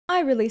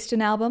released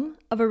an album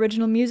of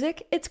original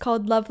music. It's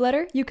called Love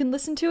Letter. You can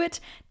listen to it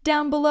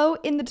down below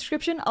in the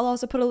description. I'll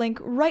also put a link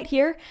right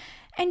here.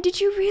 And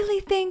did you really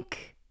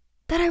think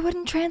that I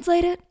wouldn't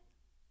translate it?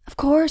 Of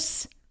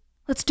course.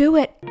 Let's do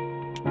it.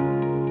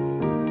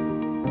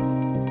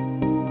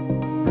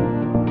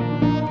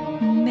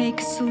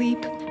 Make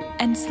sleep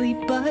and sleep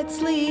but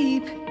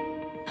sleep.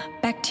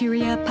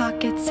 Bacteria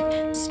pockets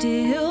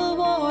still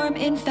warm.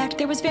 In fact,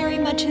 there was very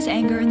much his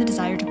anger and the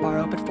desire to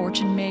borrow, but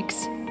fortune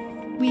makes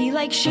we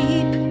like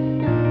sheep.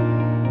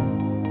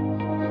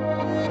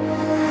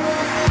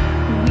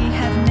 We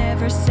have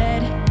never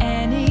said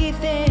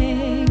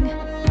anything.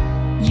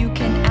 You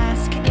can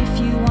ask if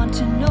you want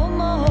to know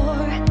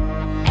more.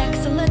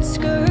 Excellent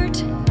skirt,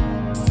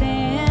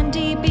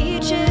 sandy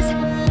beaches,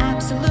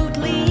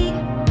 absolutely,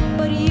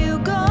 but you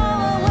go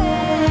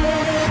away.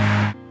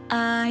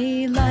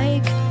 I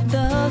like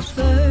the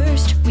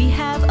first, we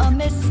have a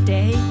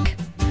mistake.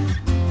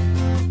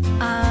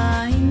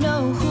 I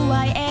know who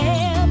I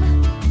am.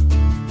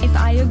 If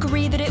I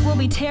agree that it will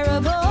be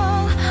terrible,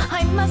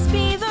 I must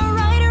be the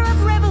writer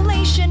of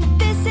Revelation.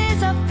 This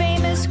is a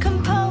famous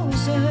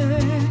composer.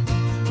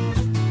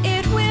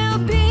 It will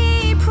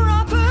be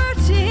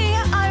property.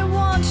 I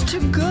want to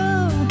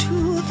go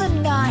to the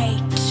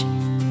night,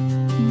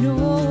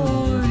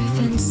 north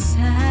and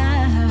south.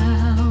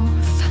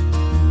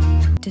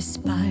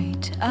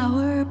 Despite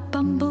our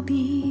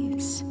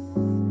bumblebees,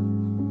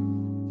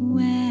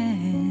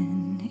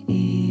 when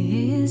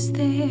is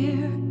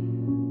there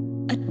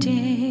a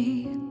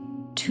day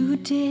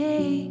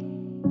today?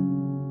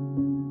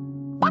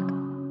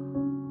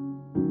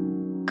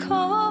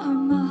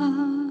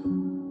 Karma,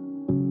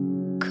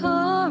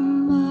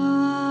 karma.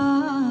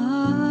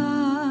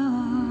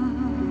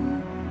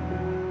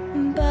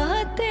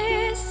 But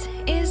this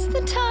is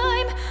the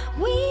time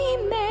we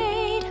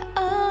made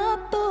a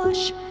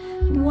bush.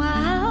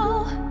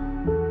 Wow.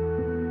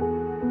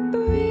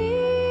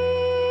 Breathe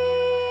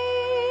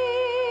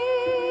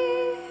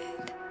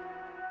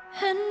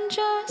and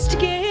just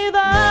give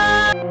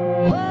up.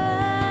 Wow.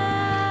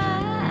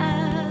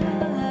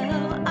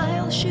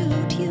 I'll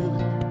shoot you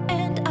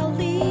and I'll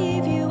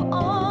leave you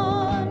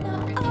on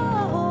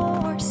a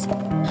horse.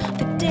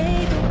 The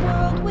day the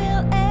world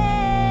will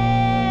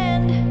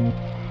end.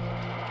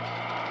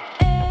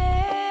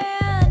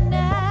 And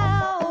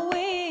now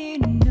we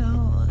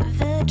know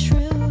the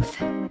truth.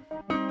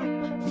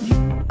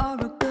 You are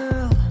a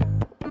girl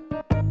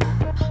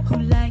who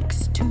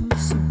likes to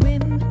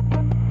swim.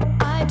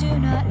 I do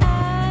not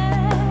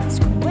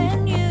ask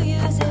when you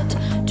use it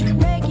to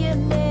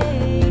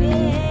regulate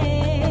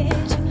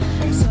it.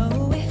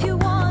 So if you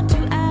want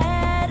to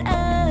add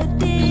a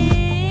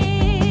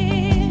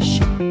dish,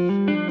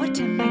 what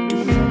am I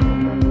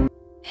doing?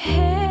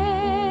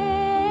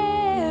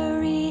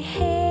 Hairy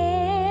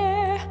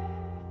hair,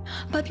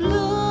 but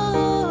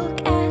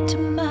look at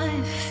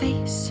my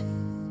face.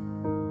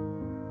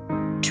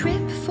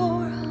 Trip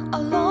for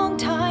a long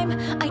time.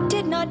 I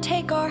did not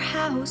take our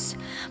house,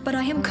 but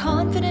I am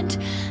confident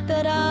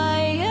that I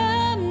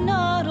am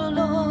not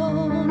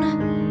alone.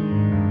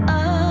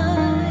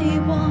 I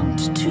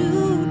want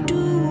to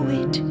do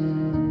it,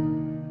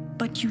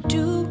 but you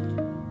do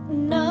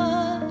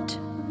not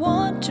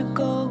want to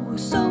go,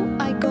 so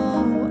I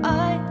go.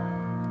 I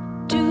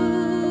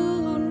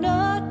do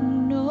not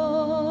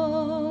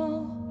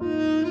know.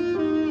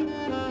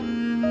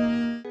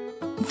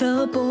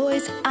 The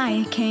boys,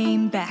 I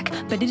came back,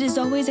 but it is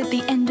always at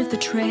the end of the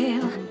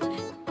trail.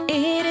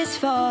 It is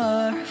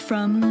far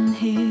from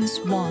his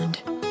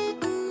wand.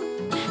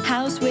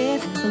 House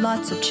with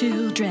lots of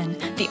children.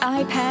 The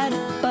iPad,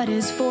 but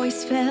his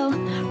voice fell.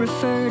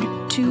 Referred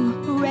to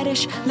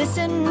reddish.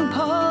 Listen,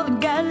 Paul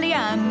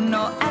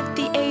Galliano. At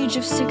the age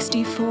of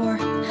 64,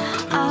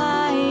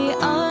 I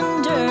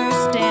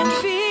understand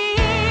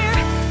fear.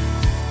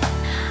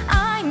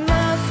 I'm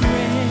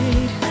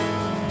afraid.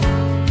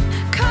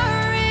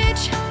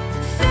 Courage,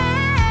 theft.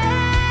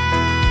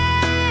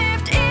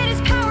 It is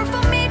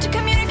powerful me to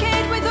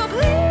communicate with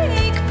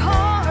oblique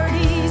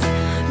parties.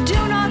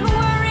 Do not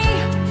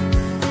worry.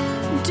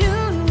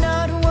 Do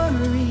not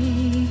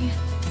worry.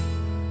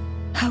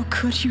 How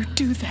could you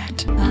do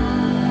that? I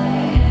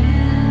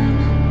am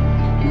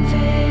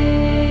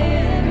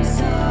very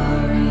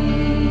sorry.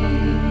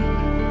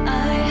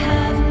 I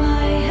have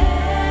my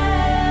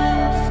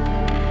health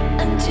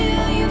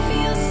until you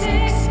feel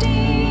 60.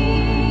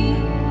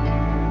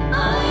 I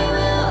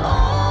will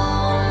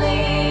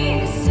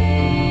only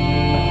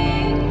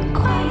sing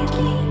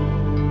quietly.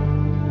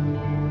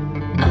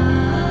 I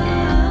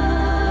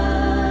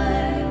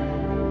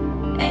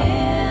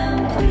am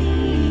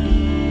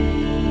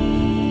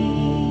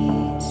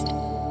pleased.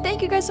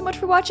 Thank you guys guys so much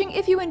for watching.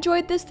 If you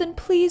enjoyed this, then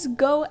please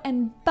go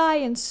and buy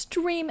and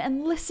stream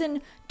and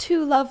listen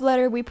to Love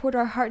Letter. We poured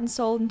our heart and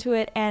soul into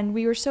it, and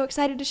we were so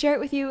excited to share it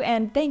with you,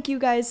 and thank you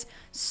guys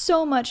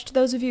so much to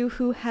those of you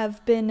who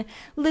have been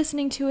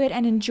listening to it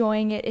and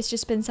enjoying it. It's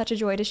just been such a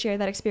joy to share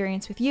that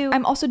experience with you.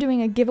 I'm also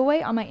doing a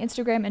giveaway on my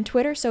Instagram and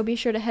Twitter, so be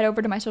sure to head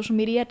over to my social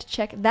media to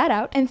check that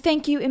out. And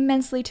thank you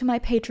immensely to my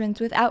patrons,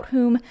 without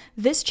whom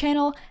this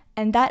channel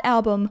and that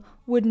album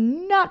would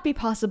not be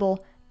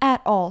possible at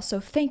all.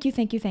 So thank you,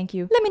 thank you, thank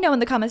you. Let me know in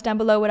the comments down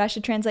below what I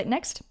should translate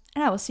next,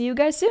 and I will see you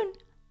guys soon.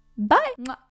 Bye!